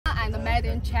and made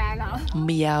in China.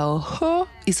 Miao He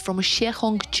is from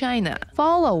Shehong, China.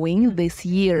 Following this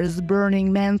year's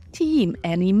Burning Man theme,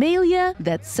 Animalia,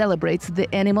 that celebrates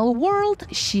the animal world,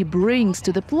 she brings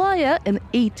to the playa an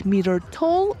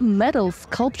 8-meter-tall metal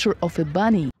sculpture of a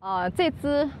bunny.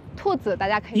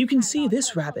 You can see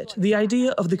this rabbit. The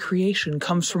idea of the creation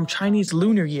comes from Chinese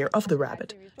lunar year of the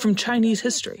rabbit, from Chinese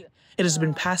history. It has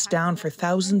been passed down for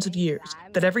thousands of years,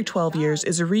 that every 12 years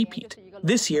is a repeat.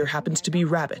 This year happens to be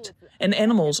rabbit, and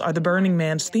animals are the Burning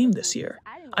Man's theme this year.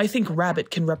 I think rabbit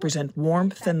can represent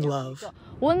warmth and love.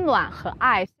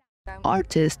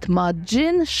 Artist Ma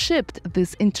Jin shipped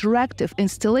this interactive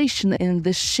installation in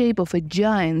the shape of a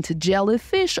giant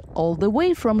jellyfish all the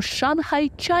way from Shanghai,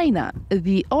 China.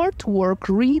 The artwork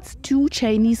reads 2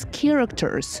 Chinese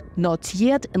characters, "Not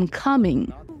yet and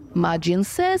coming." Ma Jin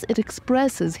says it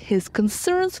expresses his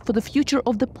concerns for the future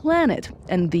of the planet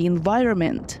and the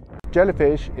environment.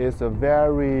 Jellyfish is a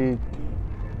very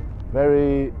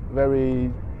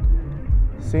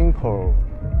simple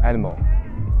animal,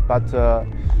 but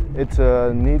it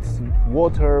needs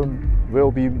water,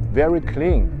 will be very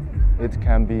clean. It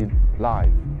can be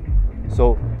live.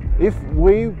 So if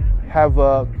we have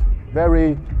a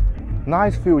very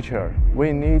nice future,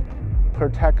 we need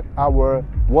protect our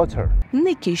water.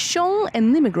 Nikki Xiong,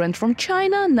 an immigrant from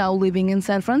China now living in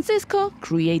San Francisco,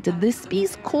 created this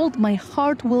piece called My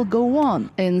Heart Will Go On,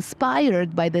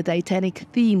 inspired by the Titanic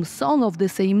theme song of the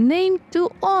same name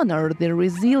to honor the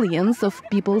resilience of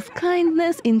people's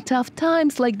kindness in tough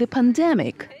times like the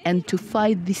pandemic, and to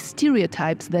fight the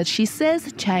stereotypes that she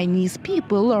says Chinese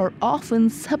people are often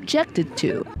subjected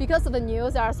to. Because of the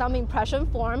news, there are some impressions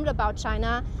formed about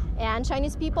China and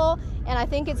Chinese people, and I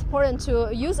think it's important to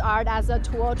use art as a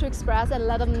tool to express and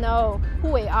let them know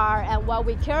who we are and what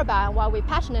we care about and what we're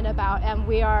passionate about, and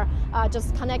we are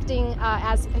just connecting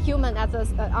as a human,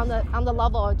 on the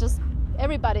level of just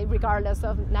everybody regardless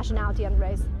of nationality and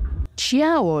race.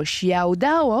 Xiao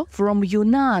Xiaodao from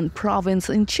Yunnan province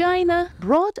in China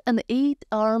brought an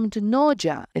 8-armed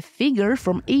Noja, a figure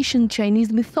from ancient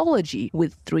Chinese mythology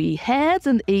with 3 heads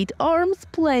and 8 arms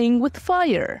playing with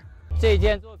fire.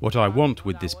 What I want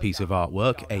with this piece of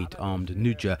artwork, 8-armed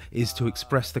Nuja, is to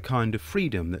express the kind of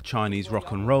freedom that Chinese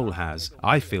rock and roll has.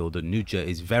 I feel that Nuja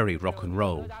is very rock and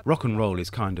roll. Rock and roll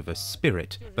is kind of a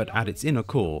spirit, but at its inner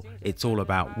core, it's all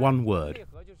about one word: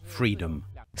 freedom.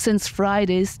 Since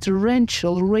Friday's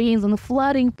torrential rains and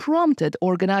flooding prompted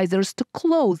organizers to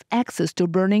close access to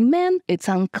Burning Man, it's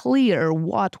unclear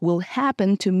what will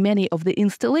happen to many of the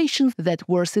installations that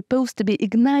were supposed to be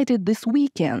ignited this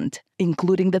weekend,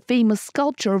 including the famous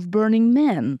sculpture of Burning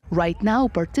Man. Right now,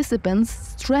 participants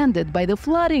stranded by the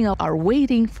flooding are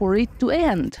waiting for it to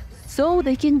end, so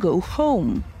they can go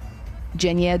home.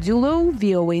 Genia Dulot,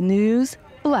 VOA News,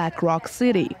 Black Rock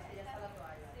City.